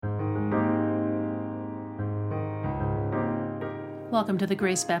Welcome to the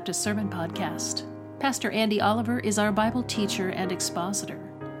Grace Baptist Sermon Podcast. Pastor Andy Oliver is our Bible teacher and expositor.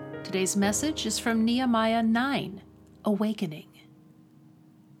 Today's message is from Nehemiah 9, Awakening.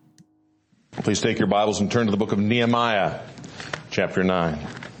 Please take your Bibles and turn to the book of Nehemiah, chapter 9.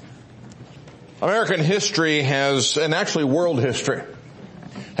 American history has, and actually world history,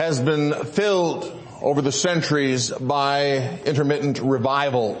 has been filled over the centuries by intermittent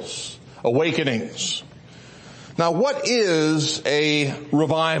revivals, awakenings. Now, what is a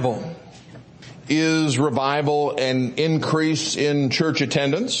revival? Is revival an increase in church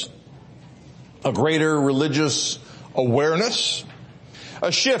attendance? A greater religious awareness?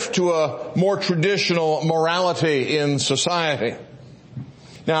 A shift to a more traditional morality in society?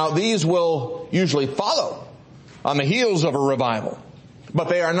 Now, these will usually follow on the heels of a revival, but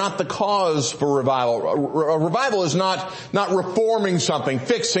they are not the cause for revival. A revival is not reforming something,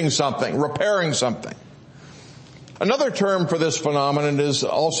 fixing something, repairing something. Another term for this phenomenon is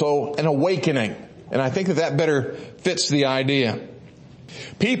also an awakening, and I think that better fits the idea.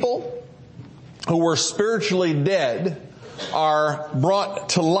 People who were spiritually dead are brought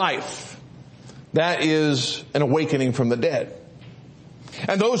to life. That is an awakening from the dead.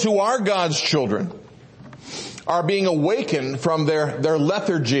 And those who are God's children are being awakened from their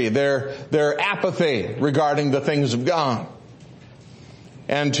lethargy, their apathy regarding the things of God,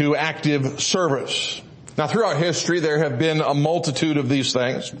 and to active service. Now, throughout history, there have been a multitude of these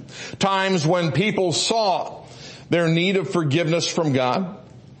things. Times when people saw their need of forgiveness from God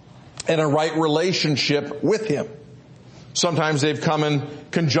and a right relationship with Him. Sometimes they've come in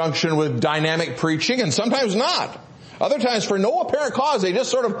conjunction with dynamic preaching, and sometimes not. Other times, for no apparent cause, they just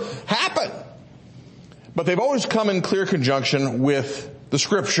sort of happen. But they've always come in clear conjunction with the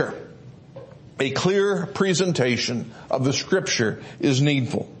Scripture. A clear presentation of the Scripture is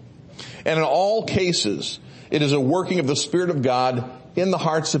needful. And in all cases, it is a working of the Spirit of God in the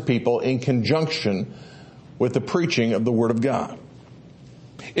hearts of people in conjunction with the preaching of the Word of God.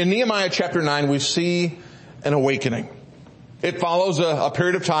 In Nehemiah chapter 9, we see an awakening. It follows a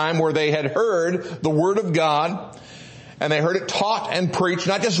period of time where they had heard the Word of God, and they heard it taught and preached,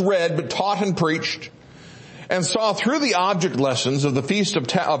 not just read, but taught and preached, and saw through the object lessons of the Feast of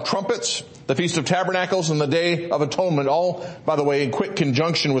Trumpets, the Feast of Tabernacles, and the Day of Atonement, all, by the way, in quick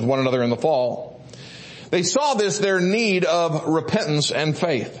conjunction with one another in the fall. They saw their need of repentance and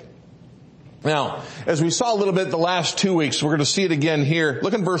faith. Now, as we saw a little bit the last 2 weeks, we're going to see it again here.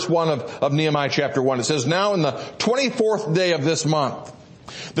 Look in verse 1 of Nehemiah chapter 1. It says, "Now in the 24th day of this month,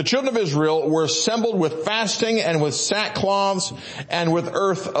 the children of Israel were assembled with fasting and with sackcloths and with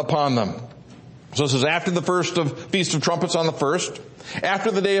earth upon them." So this is after the Feast of Trumpets on the 1st, after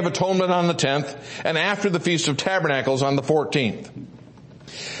the Day of Atonement on the 10th, and after the Feast of Tabernacles on the 14th.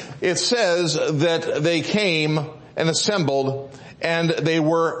 It says that they came and assembled and they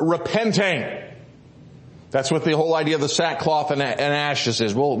were repenting. That's what the whole idea of the sackcloth and ashes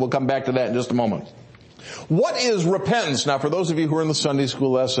is. We'll come back to that in just a moment. What is repentance? Now, for those of you who are in the Sunday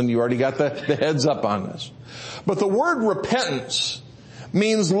school lesson, you already got the heads up on this. But the word repentance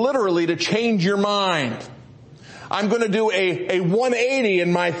means literally to change your mind. I'm going to do a 180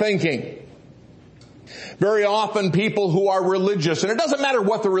 in my thinking. Very often people who are religious, and it doesn't matter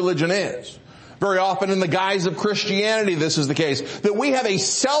what the religion is, very often in the guise of Christianity this is the case, that we have a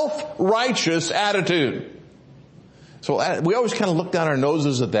self-righteous attitude. So we always kind of look down our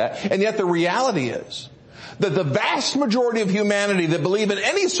noses at that, and yet the reality is that the vast majority of humanity that believe in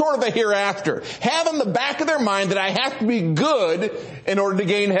any sort of a hereafter have in the back of their mind that I have to be good in order to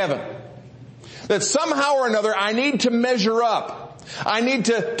gain heaven. That somehow or another I need to measure up. I need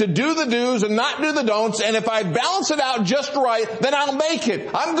to do the do's and not do the don'ts, and if I balance it out just right, then I'll make it.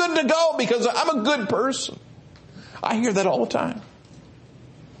 I'm good to go because I'm a good person. I hear that all the time.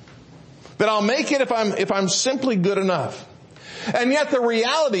 That I'll make it if I'm simply good enough. And yet the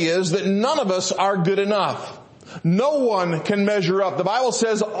reality is that none of us are good enough. No one can measure up. The Bible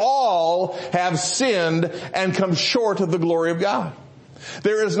says all have sinned and come short of the glory of God.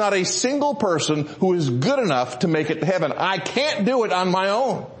 There is not a single person who is good enough to make it to heaven. I can't do it on my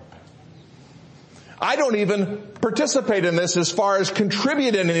own. I don't even participate in this as far as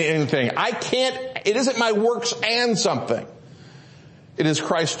contribute in anything. It isn't my works and something. It is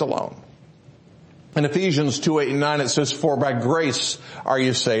Christ alone. In Ephesians 2:8-9 it says, "For by grace are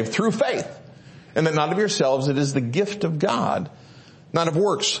you saved through faith, and that not of yourselves, it is the gift of God, not of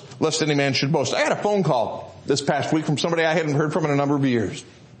works, lest any man should boast." I had a phone call this past week from somebody I hadn't heard from in a number of years.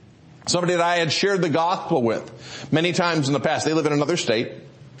 Somebody that I had shared the gospel with many times in the past. They live in another state.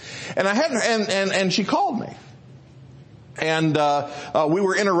 And she called me. And we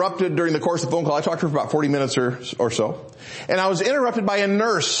were interrupted during the course of the phone call. I talked to her for about 40 minutes or so. And I was interrupted by a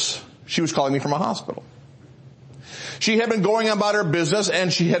nurse. She was calling me from a hospital. She had been going about her business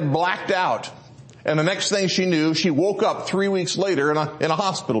and she had blacked out. And the next thing she knew, she woke up 3 weeks later in a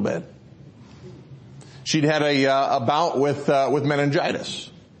hospital bed. She'd had a bout with meningitis.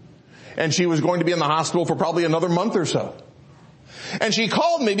 And she was going to be in the hospital for probably another month or so. And she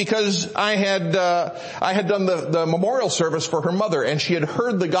called me because I had done the memorial service for her mother, and she had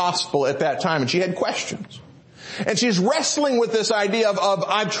heard the gospel at that time, and she had questions. And she's wrestling with this idea of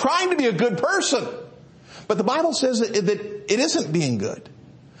I'm trying to be a good person. But the Bible says that it isn't being good.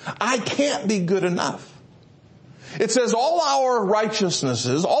 I can't be good enough. It says all our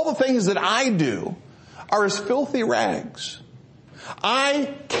righteousnesses, all the things that I do, are as filthy rags.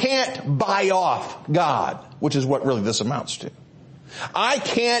 I can't buy off God, which is what really this amounts to. I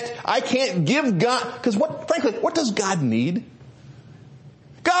can't give God, because frankly, what does God need?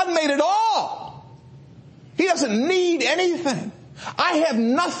 God made it all. He doesn't need anything. I have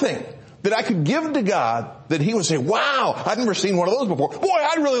nothing that I could give to God that He would say, wow, I've never seen one of those before. Boy,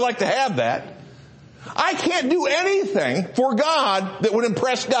 I'd really like to have that. I can't do anything for God that would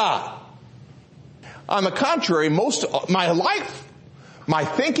impress God. On the contrary, most of my life, my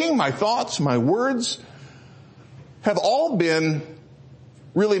thinking, my thoughts, my words have all been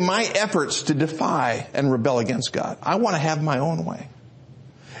really my efforts to defy and rebel against God. I want to have my own way.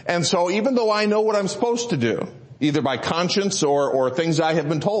 And so even though I know what I'm supposed to do, either by conscience or things I have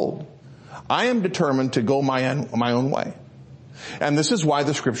been told, I am determined to go my own way. And this is why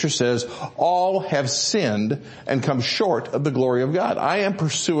the scripture says, all have sinned and come short of the glory of God. I am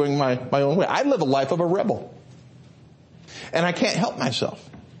pursuing my own way. I live a life of a rebel. And I can't help myself.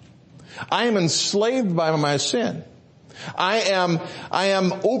 I am enslaved by my sin. I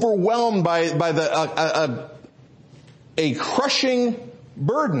am overwhelmed by a crushing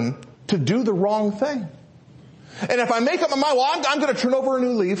burden to do the wrong thing. And if I make up my mind, well, I'm going to turn over a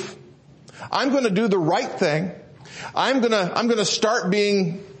new leaf. I'm going to do the right thing. I'm going to start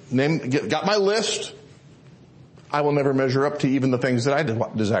being named, got my list. I will never measure up to even the things that I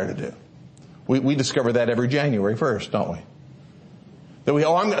desire to do. We discover that every January 1st, don't we?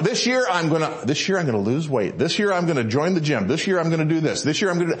 That this year I'm going to lose weight. This year I'm going to join the gym. This year I'm going to do this. This year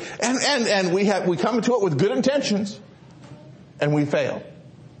I'm going to, and we come to it with good intentions, and we fail.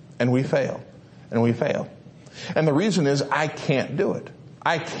 And we fail. And we fail. And the reason is I can't do it.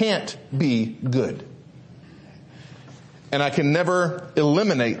 I can't be good. And I can never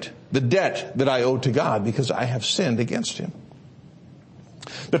eliminate the debt that I owe to God because I have sinned against Him.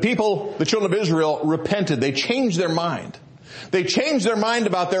 The children of Israel repented. They changed their mind. They changed their mind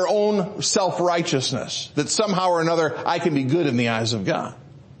about their own self-righteousness, that somehow or another I can be good in the eyes of God.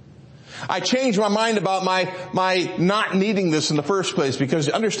 I changed my mind about my not needing this in the first place, because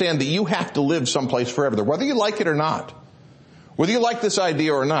understand that you have to live someplace forever. Whether you like it or not, whether you like this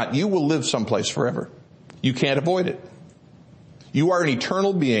idea or not, you will live someplace forever. You can't avoid it. You are an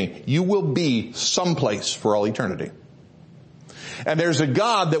eternal being. You will be someplace for all eternity. And there's a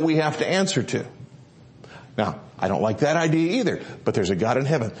God that we have to answer to. Now, I don't like that idea either, but there's a God in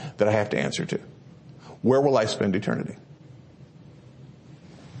heaven that I have to answer to. Where will I spend eternity?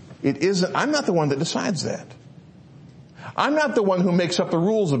 I'm not the one that decides that. I'm not the one who makes up the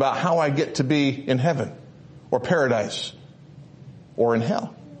rules about how I get to be in heaven or paradise or in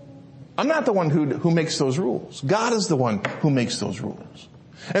hell. I'm not the one who makes those rules. God is the one who makes those rules.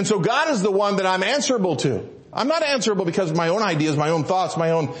 And so God is the one that I'm answerable to. I'm not answerable because of my own ideas, my own thoughts,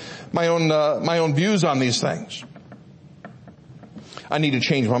 my own views on these things. I need to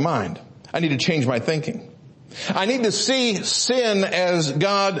change my mind. I need to change my thinking. I need to see sin as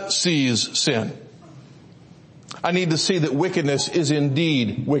God sees sin. I need to see that wickedness is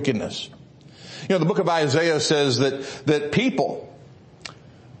indeed wickedness. You know, the book of Isaiah says that people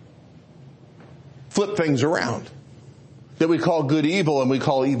flip things around. That we call good evil and we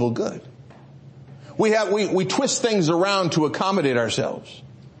call evil good. We twist things around to accommodate ourselves.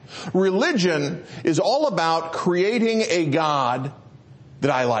 Religion is all about creating a God that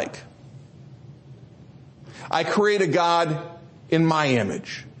I like. I create a God in my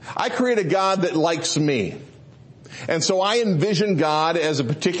image. I create a God that likes me. And so I envision God as a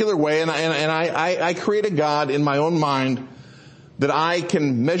particular way, and I create a God in my own mind that I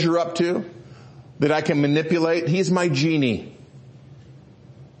can measure up to, that I can manipulate. He's my genie.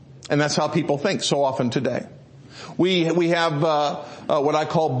 And that's how people think so often today. We have what I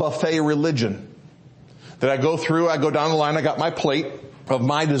call buffet religion. That I go down the line, I got my plate, of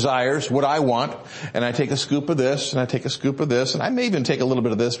my desires, what I want, and I take a scoop of this, and I take a scoop of this, and I may even take a little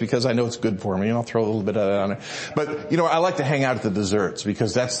bit of this because I know it's good for me, and I'll throw a little bit of it on there. But, I like to hang out at the desserts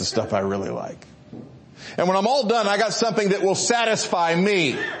because that's the stuff I really like. And when I'm all done, I got something that will satisfy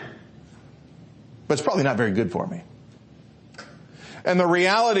me. But it's probably not very good for me. And the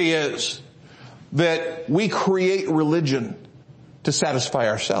reality is that we create religion to satisfy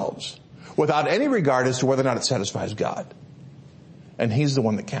ourselves without any regard as to whether or not it satisfies God. And He's the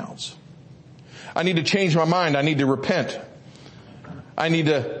one that counts. I need to change my mind. I need to repent. I need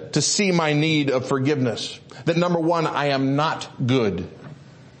to see my need of forgiveness. That number one, I am not good.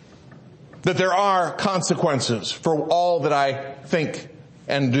 That there are consequences for all that I think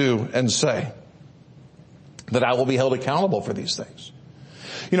and do and say. That I will be held accountable for these things.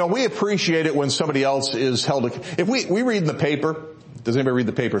 We appreciate it when somebody else is held. If we read in the paper, does anybody read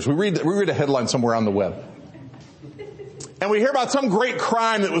the papers? We read a headline somewhere on the web. And we hear about some great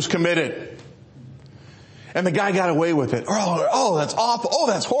crime that was committed. And the guy got away with it. Oh, that's awful. Oh,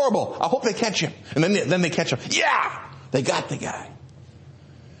 that's horrible. I hope they catch him. And then they catch him. Yeah! They got the guy.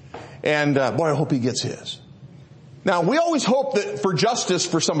 And boy, I hope he gets his. Now, we always hope that for justice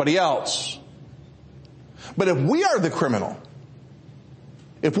for somebody else. But if we are the criminal,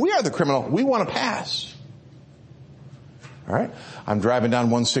 we want to pass. All right? I'm driving down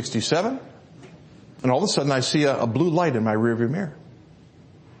 167. And all of a sudden I see a blue light in my rearview mirror.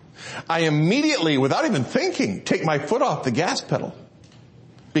 I immediately, without even thinking, take my foot off the gas pedal.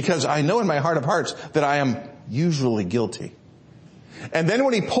 Because I know in my heart of hearts that I am usually guilty. And then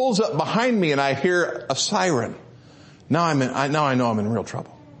when he pulls up behind me and I hear a siren, now I know I'm in real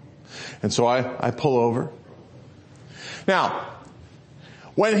trouble. And so I pull over. Now,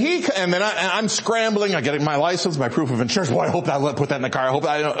 I'm scrambling, I get my license, my proof of insurance. Boy, I hope I put that in the car.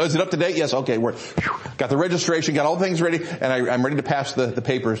 Is it up to date? Yes, okay, got the registration, got all the things ready, and I'm ready to pass the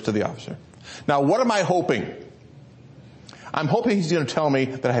papers to the officer. Now, what am I hoping? I'm hoping he's going to tell me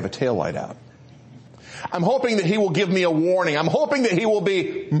that I have a taillight out. I'm hoping that he will give me a warning. I'm hoping that he will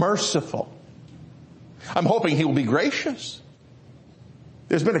be merciful. I'm hoping he will be gracious.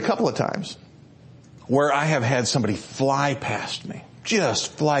 There's been a couple of times where I have had somebody fly past me.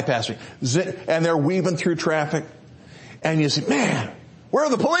 Just fly past me. And they're weaving through traffic. And you say, man, where are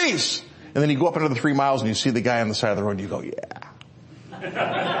the police? And then you go up another 3 miles and you see the guy on the side of the road and you go, yeah.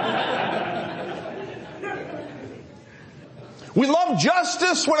 We love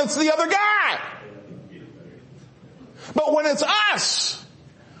justice when it's the other guy. But when it's us,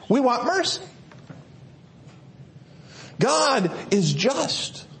 we want mercy. God is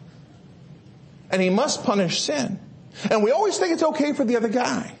just. And He must punish sin. And we always think it's okay for the other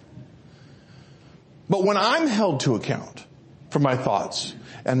guy. But when I'm held to account for my thoughts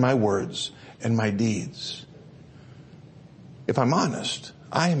and my words and my deeds, if I'm honest,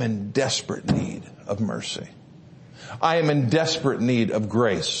 I am in desperate need of mercy. I am in desperate need of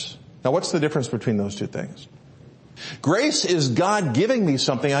grace. Now, what's the difference between those two things? Grace is God giving me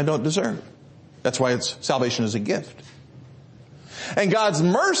something I don't deserve. That's why salvation is a gift. And God's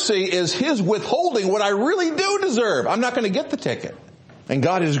mercy is His withholding what I really do deserve. I'm not going to get the ticket. And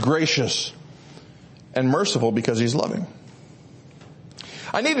God is gracious and merciful because He's loving.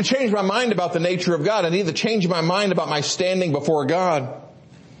 I need to change my mind about the nature of God. I need to change my mind about my standing before God.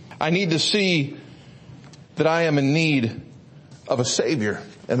 I need to see that I am in need of a Savior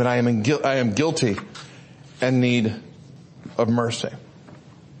and that I am guilty and need of mercy.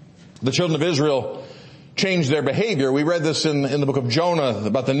 The children of Israel changed their behavior. We read this in the book of Jonah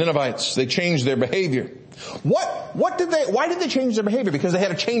about the Ninevites. They changed their behavior. Why did they change their behavior? Because they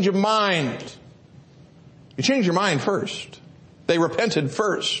had a change of mind. You change your mind first. They repented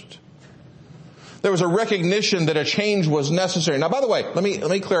first. There was a recognition that a change was necessary. Now, by the way, let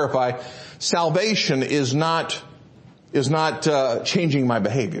me clarify. Salvation is not changing my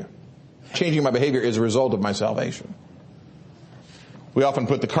behavior. Changing my behavior is a result of my salvation. We often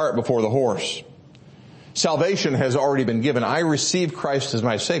put the cart before the horse. Salvation has already been given. I receive Christ as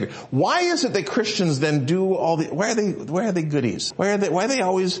my Savior. Why is it that Christians then do why are they goodies? Why are they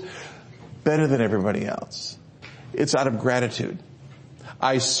always better than everybody else? It's out of gratitude.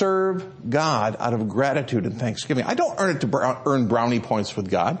 I serve God out of gratitude and thanksgiving. I don't earn it to earn brownie points with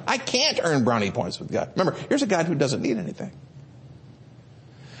God. I can't earn brownie points with God. Remember, here's a God who doesn't need anything.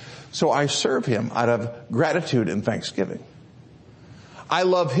 So I serve Him out of gratitude and thanksgiving. I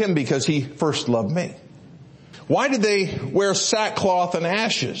love Him because He first loved me. Why did they wear sackcloth and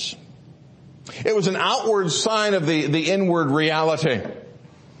ashes? It was an outward sign of the inward reality.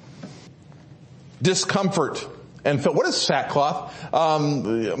 Discomfort and what is sackcloth?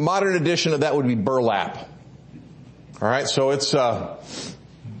 Modern edition of that would be burlap. All right, so it's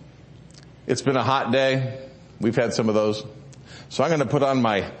been a hot day. We've had some of those. So I'm going to put on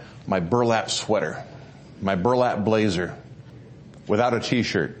my burlap sweater, my burlap blazer, without a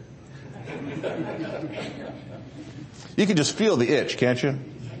t-shirt. You can just feel the itch, can't you?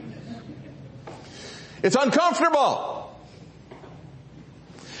 It's uncomfortable.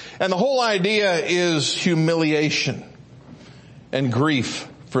 And the whole idea is humiliation and grief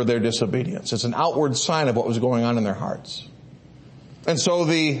for their disobedience. It's an outward sign of what was going on in their hearts. And so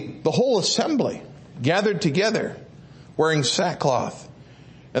the whole assembly gathered together wearing sackcloth,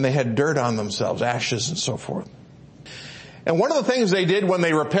 and they had dirt on themselves, ashes and so forth. And one of the things they did when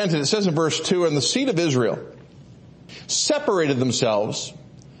they repented, it says in verse 2, and the seed of Israel separated themselves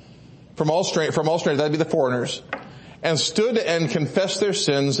from all strangers, that'd be the foreigners, and stood and confessed their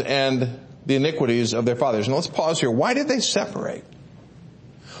sins and the iniquities of their fathers. And let's pause here. Why did they separate?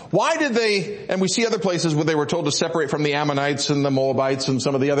 Why did they, and we see other places where they were told to separate from the Ammonites and the Moabites and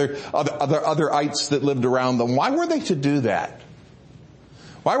some of the other ites that lived around them. Why were they to do that?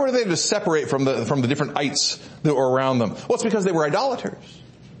 Why were they to separate from the different ites that were around them? Well, it's because they were idolaters.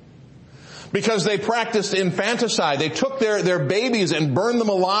 Because they practiced infanticide. They took their babies and burned them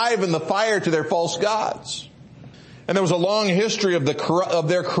alive in the fire to their false gods. And there was a long history of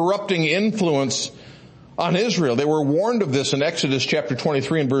their corrupting influence on Israel. They were warned of this in Exodus chapter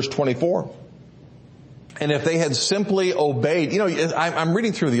 23 and verse 24. And if they had simply obeyed, I'm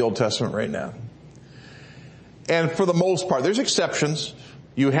reading through the Old Testament right now. And for the most part, there's exceptions.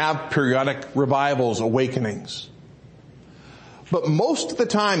 You have periodic revivals, awakenings. But most of the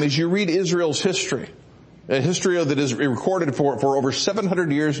time, as you read Israel's history, a history that is recorded for over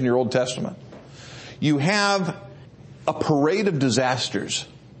 700 years in your Old Testament, you have a parade of disasters,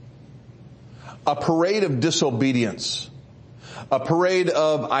 a parade of disobedience, a parade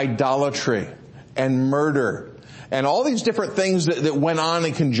of idolatry and murder, and all these different things that went on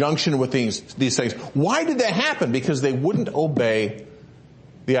in conjunction with these things. Why did that happen? Because they wouldn't obey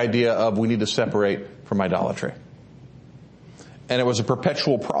the idea of we need to separate from idolatry. And it was a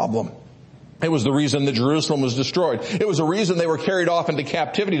perpetual problem. It was the reason that Jerusalem was destroyed. It was a reason they were carried off into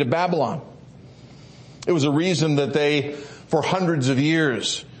captivity to Babylon. It was a reason that they, for hundreds of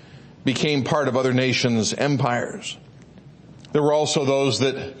years, became part of other nations' empires. There were also those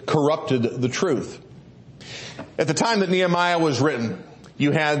that corrupted the truth. At the time that Nehemiah was written, you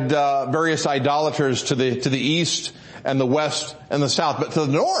had various idolaters to the east and the west and the south. But to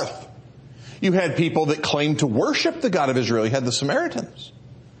the north, you had people that claimed to worship the God of Israel. You had the Samaritans.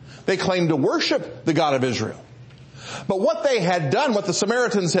 They claimed to worship the God of Israel. But what they had done, what the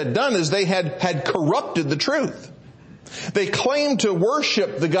Samaritans had done, is they had corrupted the truth. They claimed to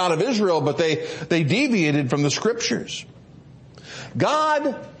worship the God of Israel, but they deviated from the Scriptures.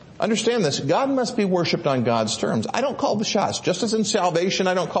 God, understand this, God must be worshiped on God's terms. I don't call the shots. Just as in salvation,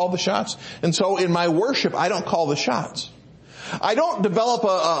 I don't call the shots. And so in my worship, I don't call the shots. I don't develop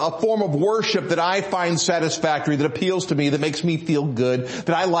a form of worship that I find satisfactory, that appeals to me, that makes me feel good,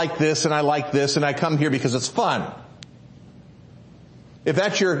 that I like this and I come here because it's fun. If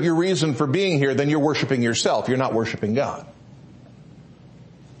that's your reason for being here, then you're worshiping yourself. You're not worshiping God.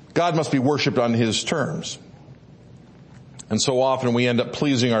 God must be worshiped on His terms. And so often we end up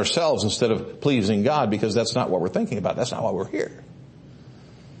pleasing ourselves instead of pleasing God because that's not what we're thinking about. That's not why we're here.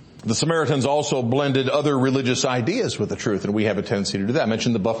 The Samaritans also blended other religious ideas with the truth, and we have a tendency to do that. I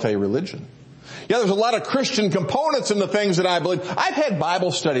mentioned the buffet religion. Yeah, there's a lot of Christian components in the things that I believe. I've had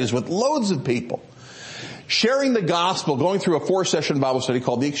Bible studies with loads of people sharing the gospel, going through a 4-session Bible study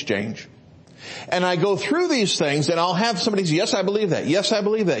called The Exchange. And I go through these things and I'll have somebody say, yes, I believe that. Yes, I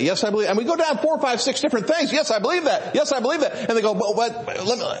believe that. Yes, I believe. And we go down 4, 5, 6 different things. Yes, I believe that. Yes, I believe that. And they go, but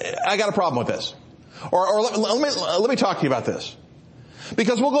I got a problem with this. Or let me talk to you about this.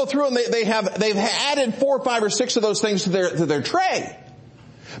 Because we'll go through and they've added 4, 5, or 6 of those things to their tray.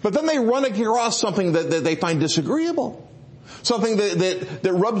 But then they run across something that they find disagreeable. Something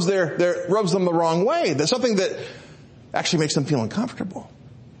that rubs them the wrong way. That's something that actually makes them feel uncomfortable.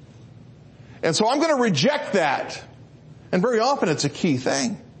 And so I'm going to reject that. And very often it's a key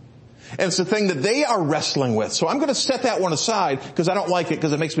thing. And it's the thing that they are wrestling with. So I'm going to set that one aside because I don't like it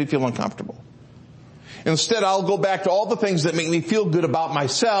because it makes me feel uncomfortable. Instead, I'll go back to all the things that make me feel good about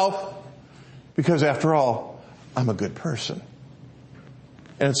myself because after all, I'm a good person.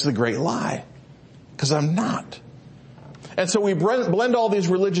 And it's the great lie because I'm not. And so we blend all these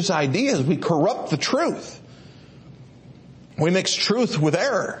religious ideas. We corrupt the truth. We mix truth with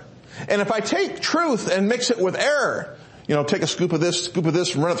error. And if I take truth and mix it with error, take a scoop of this,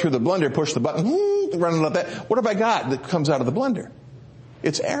 run it through the blender, push the button, run it up that. What have I got that comes out of the blender?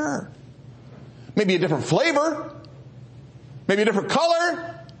 It's error. Maybe a different flavor, maybe a different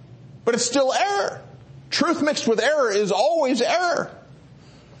color, but it's still error. Truth mixed with error is always error.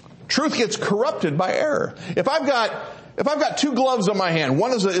 Truth gets corrupted by error. If I've got two gloves on my hand,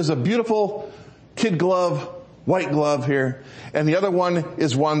 one is a beautiful kid glove, white glove here, and the other one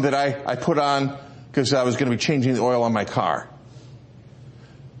is one that I put on because I was going to be changing the oil on my car.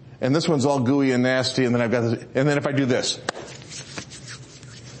 And this one's all gooey and nasty, and then I've got this, and then if I do this.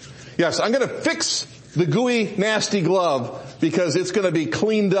 Yes, I'm going to fix the gooey, nasty glove because it's going to be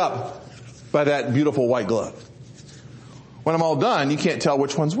cleaned up by that beautiful white glove. When I'm all done, you can't tell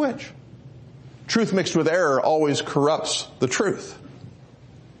which one's which. Truth mixed with error always corrupts the truth.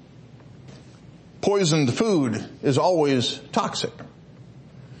 Poisoned food is always toxic.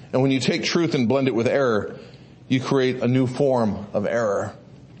 And when you take truth and blend it with error, you create a new form of error.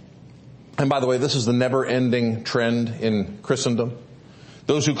 And by the way, this is the never-ending trend in Christendom.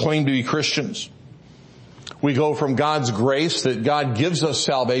 Those who claim to be Christians, we go from God's grace, that God gives us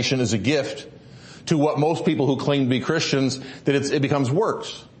salvation as a gift, to what most people who claim to be Christians, that it becomes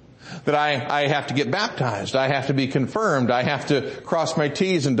works. That I have to get baptized. I have to be confirmed. I have to cross my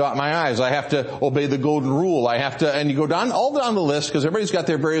T's and dot my I's. I have to obey the golden rule. I have to, and you go down, all down the list, because everybody's got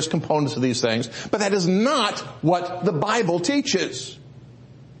their various components of these things. But that is not what the Bible teaches.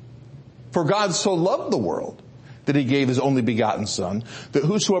 For God so loved the world that he gave his only begotten Son, that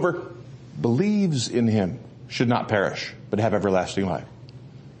whosoever believes in him should not perish, but have everlasting life.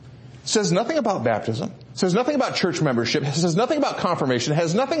 It says nothing about baptism. It says nothing about church membership. It says nothing about confirmation. It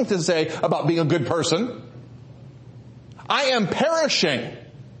has nothing to say about being a good person. I am perishing.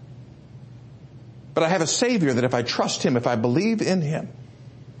 But I have a Savior that if I trust him, if I believe in him,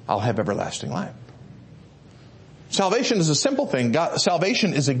 I'll have everlasting life. Salvation is a simple thing.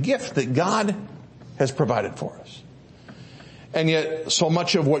 Salvation is a gift that God has provided for us. And yet, so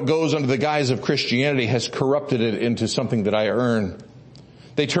much of what goes under the guise of Christianity has corrupted it into something that I earn.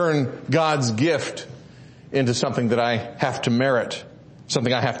 They turn God's gift into something that I have to merit,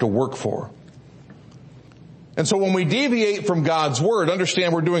 something I have to work for. And so when we deviate from God's Word,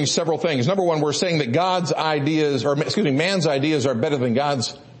 understand we're doing several things. Number one, we're saying that man's ideas are better than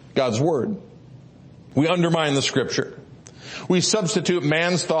God's Word. We undermine the Scripture. We substitute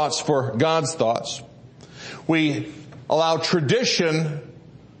man's thoughts for God's thoughts. We allow tradition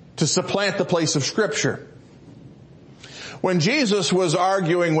to supplant the place of Scripture. When Jesus was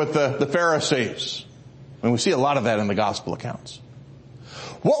arguing with the Pharisees, and we see a lot of that in the gospel accounts,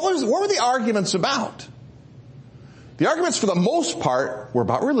 what were the arguments about? The arguments for the most part were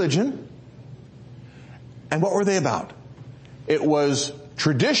about religion. And what were they about? It was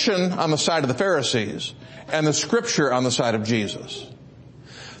tradition on the side of the Pharisees and the Scripture on the side of Jesus.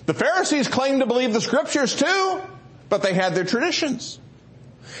 The Pharisees claimed to believe the Scriptures too, but they had their traditions.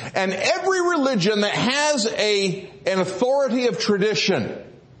 And every religion that has an authority of tradition,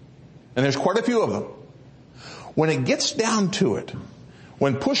 and there's quite a few of them, when it gets down to it,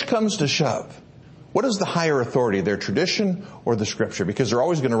 when push comes to shove, what is the higher authority, their tradition or the Scripture? Because they're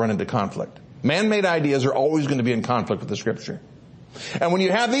always going to run into conflict. Man-made ideas are always going to be in conflict with the Scripture. And when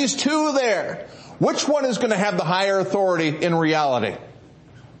you have these two there, which one is going to have the higher authority in reality?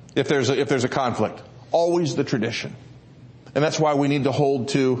 If there's a conflict, always the tradition. And that's why we need to hold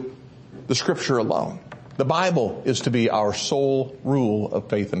to the Scripture alone. The Bible is to be our sole rule of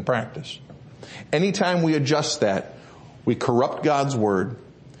faith and practice. Anytime we adjust that, we corrupt God's Word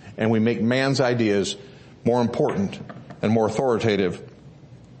and we make man's ideas more important and more authoritative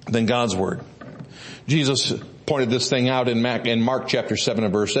than God's Word. Jesus pointed this thing out in Mark chapter 7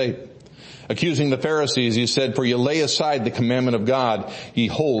 and verse 8. Accusing the Pharisees, he said, "For ye lay aside the commandment of God, ye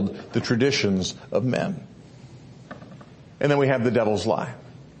hold the traditions of men." And then we have the devil's lie.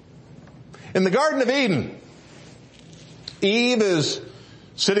 In the Garden of Eden, Eve is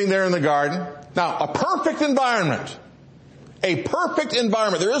sitting there in the garden. Now, a perfect environment. A perfect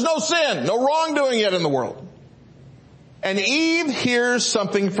environment. There is no sin, no wrongdoing yet in the world. And Eve hears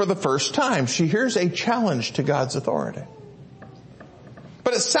something for the first time. She hears a challenge to God's authority.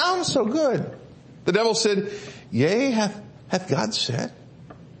 But it sounds so good. The devil said, "Yea, hath God said?"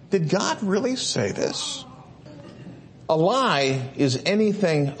 Did God really say this? A lie is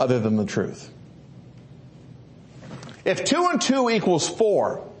anything other than the truth. If 2 and 2 equals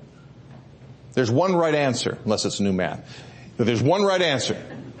 4, there's one right answer, unless it's new math. But there's one right answer.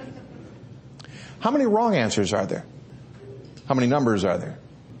 How many wrong answers are there? How many numbers are there?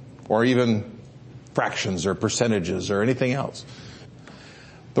 Or even fractions or percentages or anything else?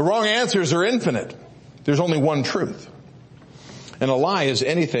 The wrong answers are infinite. There's only one truth. And a lie is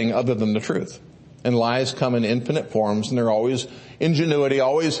anything other than the truth. And lies come in infinite forms, and they're always ingenuity,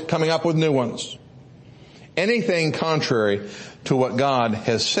 always coming up with new ones. Anything contrary to what God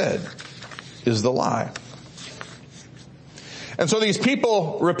has said is the lie. And so these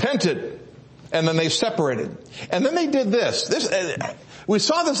people repented, and then they separated. And then they did this. We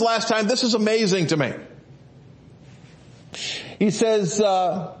saw this last time. This is amazing to me. He says,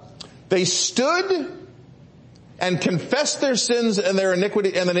 they stood and confessed their sins and their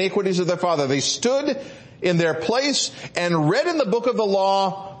iniquity and the iniquities of their father. They stood in their place and read in the book of the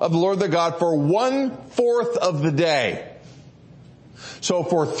law of the Lord their God for 1/4 of the day. So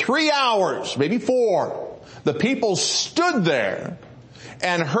for 3 hours, maybe 4, the people stood there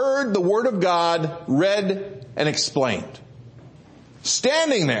and heard the word of God read and explained.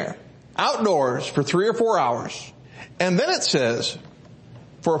 Standing there, outdoors for 3 or 4 hours. And then it says,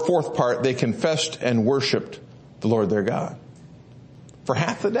 for a 4th part, they confessed and worshiped the Lord their God. For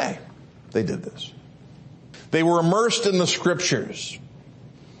half the day, they did this. They were immersed in the scriptures.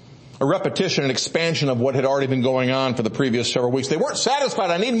 A repetition and expansion of what had already been going on for the previous several weeks. They weren't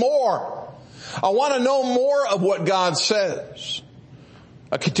satisfied. I need more. I want to know more of what God says.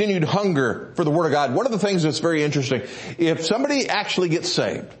 A continued hunger for the Word of God. One of the things that's very interesting, if somebody actually gets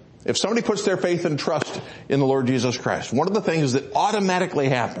saved, if somebody puts their faith and trust in the Lord Jesus Christ, one of the things that automatically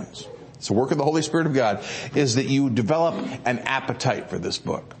happens, it's the work of the Holy Spirit of God, is that you develop an appetite for this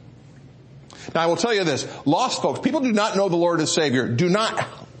book. Now I will tell you this, lost folks, people do not know the Lord as Savior, do not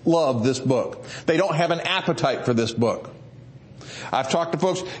love this book. They don't have an appetite for this book. I've talked to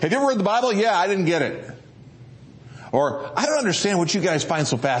folks, have you ever read the Bible? Yeah, I didn't get it. Or, I don't understand what you guys find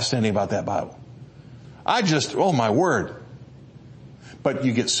so fascinating about that Bible. Oh my word. But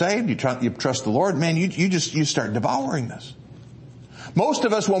you get saved, you trust the Lord, man, you start devouring this. Most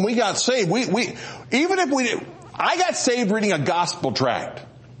of us, when we got saved, I got saved reading a gospel tract.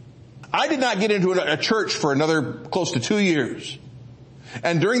 I did not get into a church for another close to 2 years.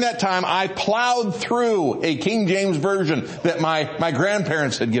 And during that time, I plowed through a King James version that my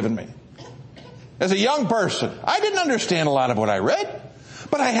grandparents had given me. As a young person, I didn't understand a lot of what I read,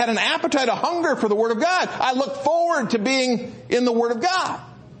 but I had an appetite, a hunger for the Word of God. I looked forward to being in the Word of God.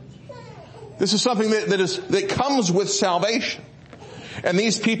 This is something that comes with salvation. And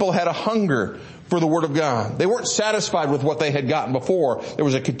these people had a hunger for the Word of God. They weren't satisfied with what they had gotten before. There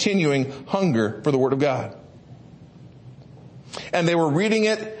was a continuing hunger for the Word of God. And they were reading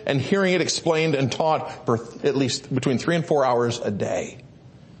it and hearing it explained and taught for at least between 3 and 4 hours a day.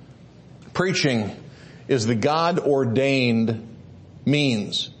 Preaching is the God-ordained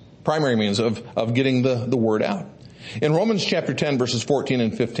primary means of getting the Word out. In Romans chapter 10, verses 14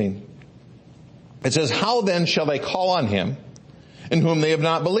 and 15, it says, "How then shall they call on him in whom they have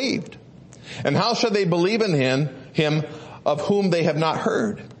not believed? And how shall they believe in him of whom they have not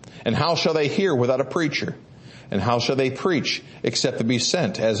heard? And how shall they hear without a preacher? And how shall they preach except to be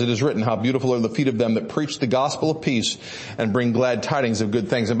sent? As it is written, how beautiful are the feet of them that preach the gospel of peace and bring glad tidings of good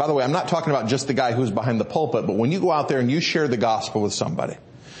things." And by the way, I'm not talking about just the guy who's behind the pulpit, but when you go out there and you share the gospel with somebody,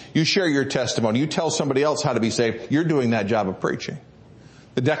 you share your testimony, you tell somebody else how to be saved, you're doing that job of preaching.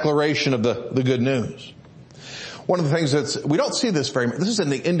 The declaration of the good news. One of the things we don't see this very much. This is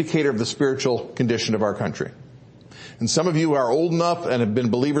an indicator of the spiritual condition of our country. And some of you are old enough and have been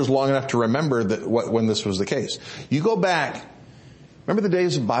believers long enough to remember when this was the case. You go back, remember the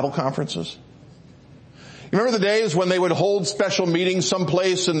days of Bible conferences? You remember the days when they would hold special meetings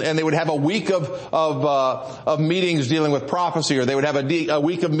someplace and they would have a week of meetings dealing with prophecy, or they would have a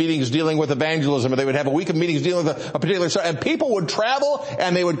week of meetings dealing with evangelism, or they would have a week of meetings dealing with a particular, and people would travel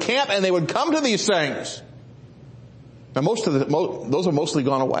and they would camp and they would come to these things. Now those have mostly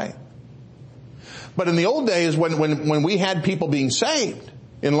gone away. But in the old days when we had people being saved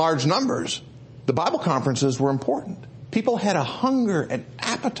in large numbers, the Bible conferences were important. People had a hunger and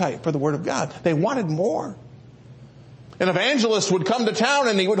appetite for the Word of God. They wanted more. An evangelist would come to town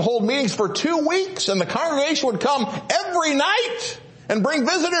and he would hold meetings for 2 weeks, and the congregation would come every night and bring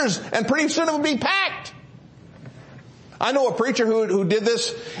visitors, and pretty soon it would be packed. I know a preacher who did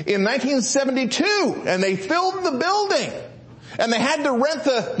this in 1972, and they filled the building. And they had to rent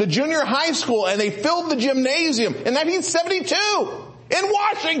the junior high school, and they filled the gymnasium in 1972 in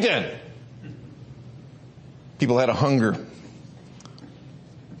Washington. People had a hunger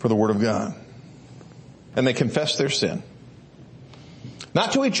for the Word of God. And they confessed their sin.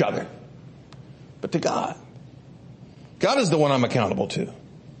 Not to each other, but to God. God is the one I'm accountable to.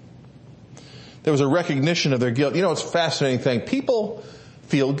 There was a recognition of their guilt. You know, it's a fascinating thing. People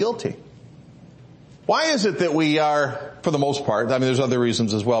feel guilty. Why is it that we are, for the most part, I mean there's other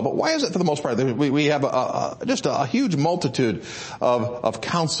reasons as well, but why is it for the most part that we have just a huge multitude of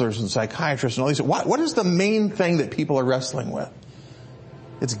counselors and psychiatrists and all these? What is the main thing that people are wrestling with?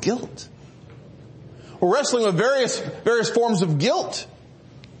 It's guilt. We're wrestling with various forms of guilt.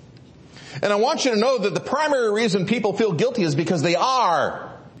 And I want you to know that the primary reason people feel guilty is because they are.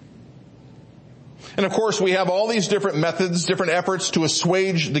 And of course, we have all these different methods, different efforts to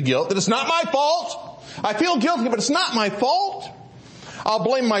assuage the guilt. That it's not my fault. I feel guilty, but it's not my fault. I'll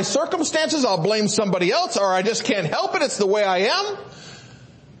blame my circumstances. I'll blame somebody else, or I just can't help it. It's the way I am.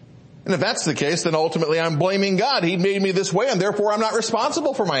 And if that's the case, then ultimately I'm blaming God. He made me this way, and therefore I'm not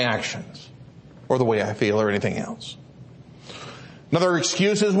responsible for my actions or the way I feel or anything else. Another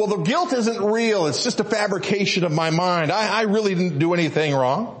excuse is, well, the guilt isn't real. It's just a fabrication of my mind. I really didn't do anything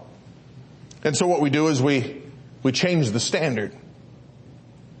wrong. And so what we do is we change the standard.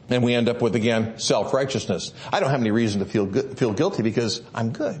 And we end up with, again, self-righteousness. I don't have any reason to feel guilty because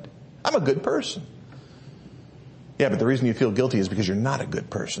I'm good. I'm a good person. Yeah, but the reason you feel guilty is because you're not a good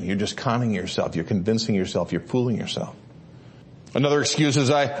person. You're just conning yourself. You're convincing yourself. You're fooling yourself. Another excuse is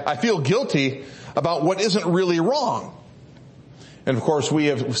I feel guilty about what isn't really wrong. And of course, we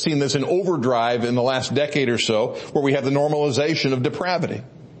have seen this in overdrive in the last decade or so, where we have the normalization of depravity.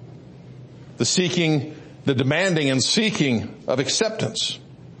 The demanding and seeking of acceptance.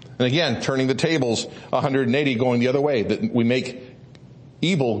 And again, turning the tables 180, going the other way, that we make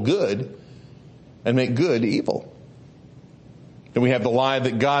evil good and make good evil. And we have the lie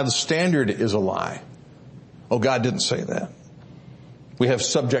that God's standard is a lie. Oh, God didn't say that. We have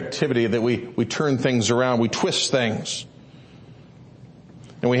subjectivity that we turn things around, we twist things.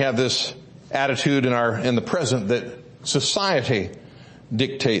 And we have this attitude in the present that society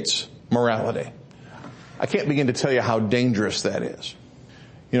dictates morality. I can't begin to tell you how dangerous that is.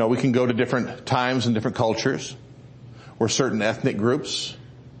 You know, we can go to different times and different cultures where certain ethnic groups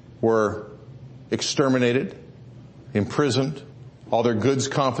were exterminated, imprisoned, all their goods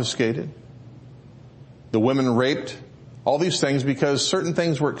confiscated, the women raped, all these things because certain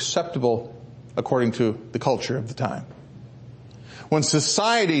things were acceptable according to the culture of the time. When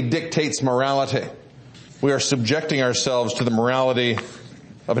society dictates morality, we are subjecting ourselves to the morality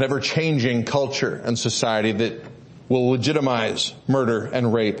of an ever-changing culture and society that will legitimize murder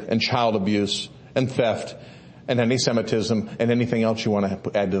and rape and child abuse and theft and anti-Semitism and anything else you want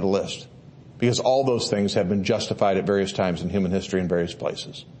to add to the list. Because all those things have been justified at various times in human history in various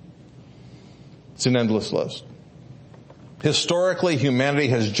places. It's an endless list. Historically, humanity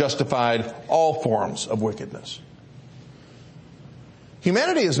has justified all forms of wickedness.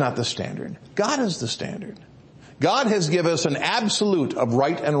 Humanity is not the standard. God is the standard. God has given us an absolute of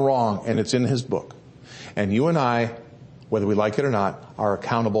right and wrong, and it's in His book. And you and I, whether we like it or not, are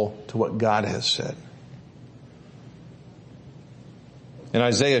accountable to what God has said. In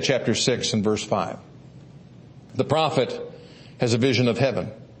Isaiah chapter 6 and verse 5, the prophet has a vision of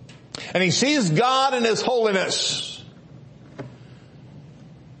heaven. And he sees God in His holiness.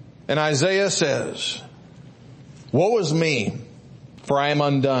 And Isaiah says, "Woe is me, for I am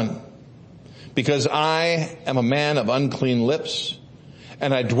undone, because I am a man of unclean lips,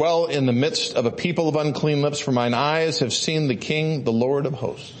 and I dwell in the midst of a people of unclean lips, for mine eyes have seen the King, the Lord of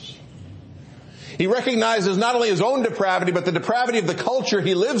hosts." He recognizes not only his own depravity, but the depravity of the culture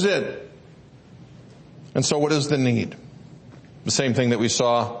he lives in. And so what is the need? The same thing that we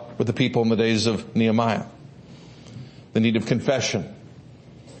saw with the people in the days of Nehemiah. The need of confession.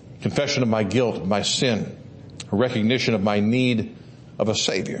 Confession of my guilt, of my sin. A recognition of my need of a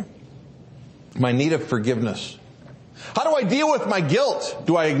Savior. My need of forgiveness. How do I deal with my guilt?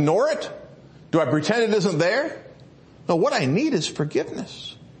 Do I ignore it? Do I pretend it isn't there? No, what I need is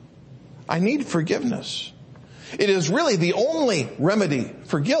forgiveness. I need forgiveness. It is really the only remedy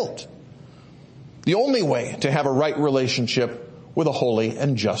for guilt. The only way to have a right relationship with a holy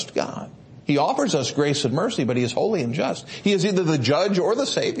and just God. He offers us grace and mercy, but He is holy and just. He is either the judge or the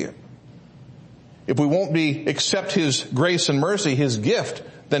Savior. If we won't accept His grace and mercy, His gift,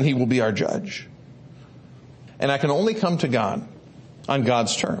 then He will be our judge. And I can only come to God on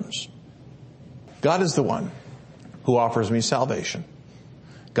God's terms. God is the one who offers me salvation.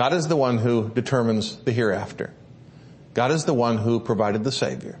 God is the one who determines the hereafter. God is the one who provided the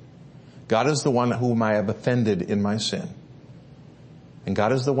Savior. God is the one whom I have offended in my sin. And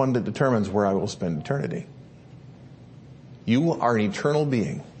God is the one that determines where I will spend eternity. You are an eternal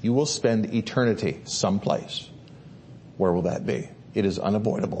being. You will spend eternity someplace. Where will that be? It is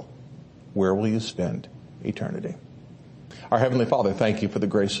unavoidable. Where will you spend eternity? Our Heavenly Father, thank You for the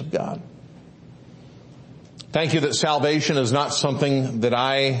grace of God. Thank You that salvation is not something that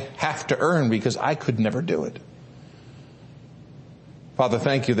I have to earn because I could never do it. Father,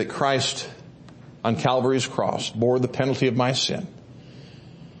 thank You that Christ on Calvary's cross bore the penalty of my sin.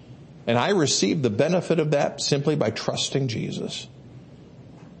 And I received the benefit of that simply by trusting Jesus.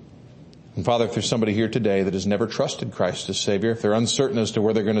 And Father, if there's somebody here today that has never trusted Christ as Savior, if they're uncertain as to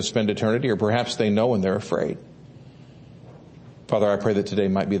where they're going to spend eternity, or perhaps they know and they're afraid, Father, I pray that today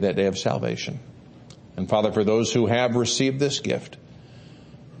might be that day of salvation. And Father, for those who have received this gift,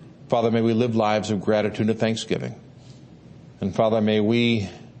 Father, may we live lives of gratitude and thanksgiving. And Father, may we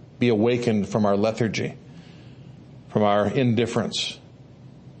be awakened from our lethargy, from our indifference,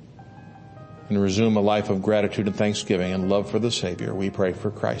 and resume a life of gratitude and thanksgiving and love for the Savior. We pray for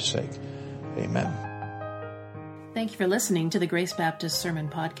Christ's sake. Amen. Thank you for listening to the Grace Baptist Sermon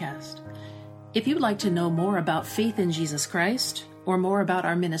Podcast. If you'd like to know more about faith in Jesus Christ or more about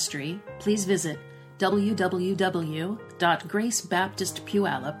our ministry, please visit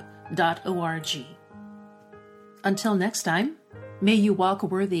www.gracebaptistpuyallup.org. Until next time, may you walk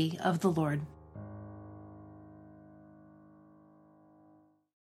worthy of the Lord.